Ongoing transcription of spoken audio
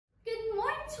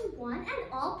to one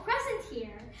and all present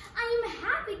here. I am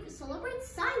happy to celebrate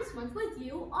Science Month with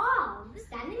you all.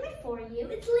 Standing before you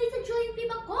is Lisa Julian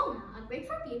Pibaconga, a grade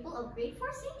 4 pupil of grade 4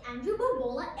 St. Andrew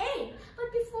Bobola A. But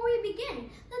before we begin,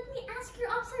 let me ask your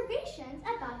observations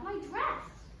about my dress.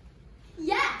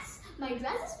 Yes, my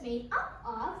dress is made up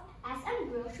of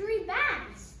SM grocery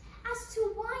bags. As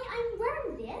to why I'm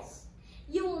wearing this,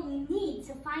 you will need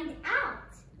to find out.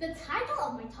 The title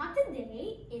of my talk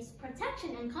today is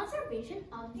Protection and Conservation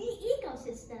of the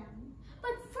Ecosystem.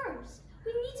 But first,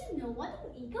 we need to know what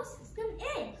an ecosystem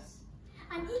is.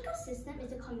 An ecosystem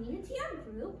is a community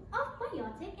or group of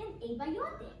biotic and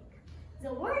abiotic.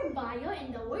 The word bio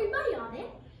and the word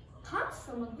biotic comes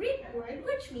from a Greek word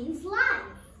which means life.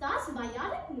 Thus,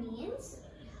 biotic means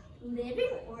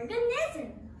living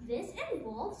organism. This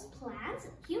involves plants,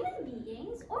 human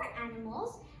beings, or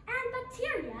animals, and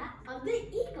bacteria of the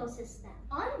ecosystem.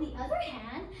 On the other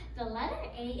hand, the letter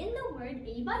A in the word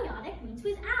abiotic means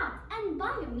without, and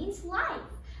bio means life.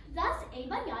 Thus,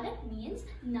 abiotic means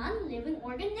non-living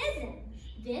organism.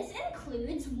 This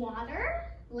includes water,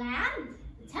 land,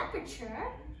 temperature,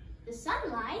 the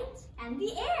sunlight, and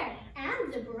the air,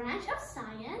 and the branch of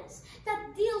science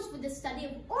that deals with the study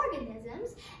of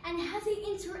organisms and how they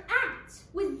interact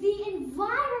with the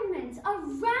environment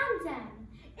around them.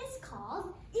 It's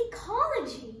called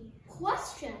ecology.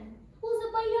 Question: will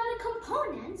the biotic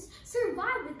components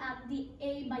survive without the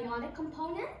abiotic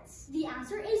components? The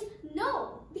answer is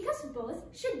no, because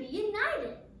both should be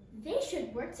united. They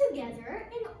should work together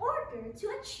in order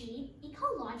to achieve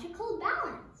ecological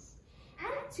balance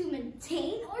and to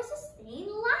maintain or sustain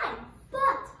life.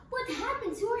 But what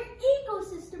happened to our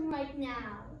ecosystem right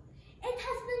now? It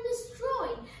has been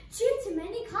destroyed due to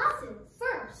many causes.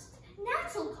 First,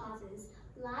 natural causes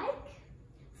like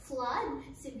flood,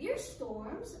 severe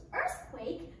storms,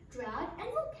 earthquake, drought, and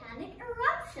volcanic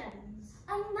eruptions.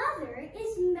 Another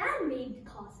is man-made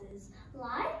causes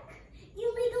like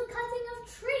illegal cutting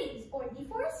of trees or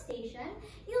deforestation,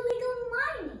 illegal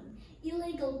mining,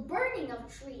 illegal burning of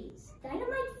trees,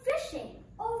 dynamite fishing,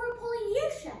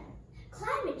 overpollution,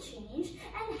 climate change,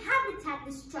 and habitat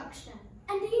destruction.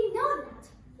 And do you know that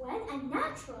when a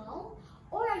natural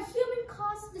or a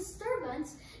human-caused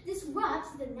disturbance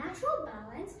disrupts the natural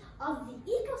balance of the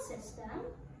ecosystem,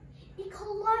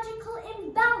 ecological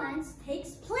imbalance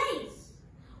takes place?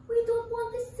 We don't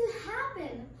want this to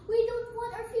happen. We don't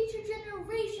want our future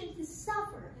generations to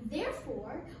suffer.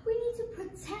 Therefore, we need to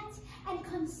protect and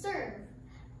conserve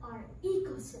our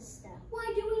ecosystem.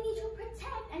 Why do we need to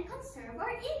protect and conserve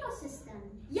our ecosystem?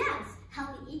 Yes,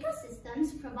 healthy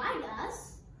ecosystems provide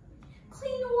us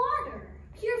clean water,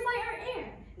 purify our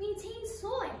air, maintain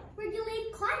soil,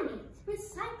 regulate climate,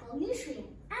 recycle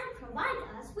nutrients, and provide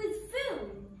us with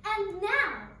food. And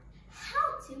now,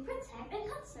 how to protect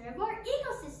and conserve our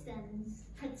ecosystems.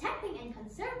 Protecting and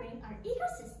conserving our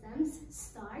ecosystems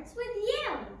starts with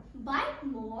you. Bike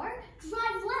more,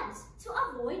 drive less to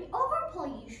avoid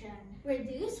overpollution.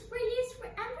 Reduce, reuse,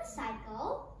 and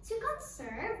recycle to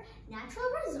conserve natural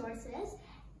resources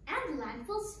and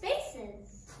landfill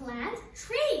spaces. Plant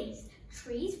trees.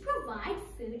 Trees provide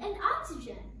food and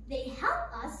oxygen. They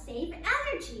help us save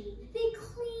energy. They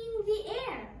clean the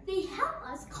air. They help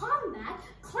us combat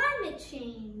climate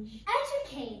change.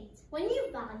 Educate. When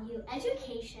you value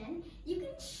education, you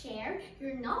can share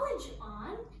your knowledge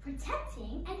on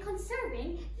protecting and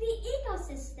conserving the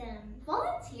ecosystem.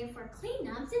 Volunteer for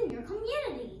cleanups in your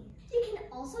community. You can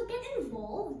also get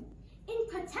involved in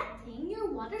protecting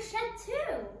your watershed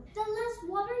too. The less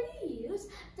water you use,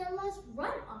 the less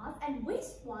runoff and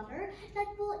wastewater that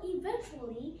will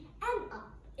eventually end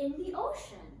up in the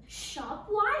ocean. Shop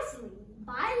wisely.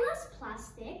 Buy less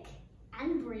plastic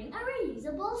and bring a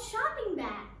reusable shopping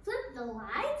bag. Flip the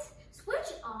lights,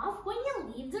 switch off when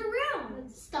you leave the room.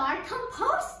 Start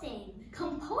composting.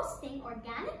 Composting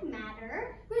organic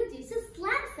matter reduces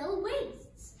landfill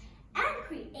wastes and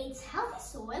creates healthy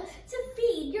soil to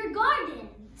feed your garden.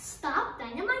 Stop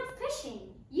dynamite fishing.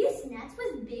 Use nets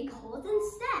with big holes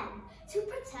instead to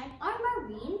protect our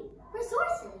marine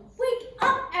resources. Wake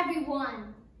up,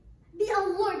 everyone! Be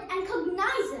alert and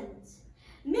cognizant.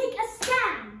 Make a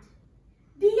stand.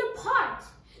 Be a part.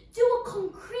 Do a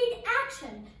concrete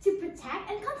action to protect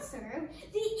and conserve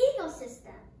the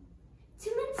ecosystem,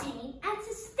 to maintain and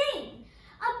sustain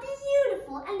a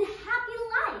beautiful and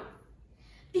happy life.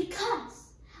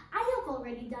 Because I have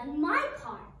already done my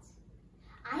part.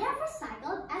 I have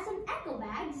recycled as an eco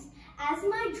bags as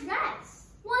my dress.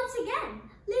 Once again,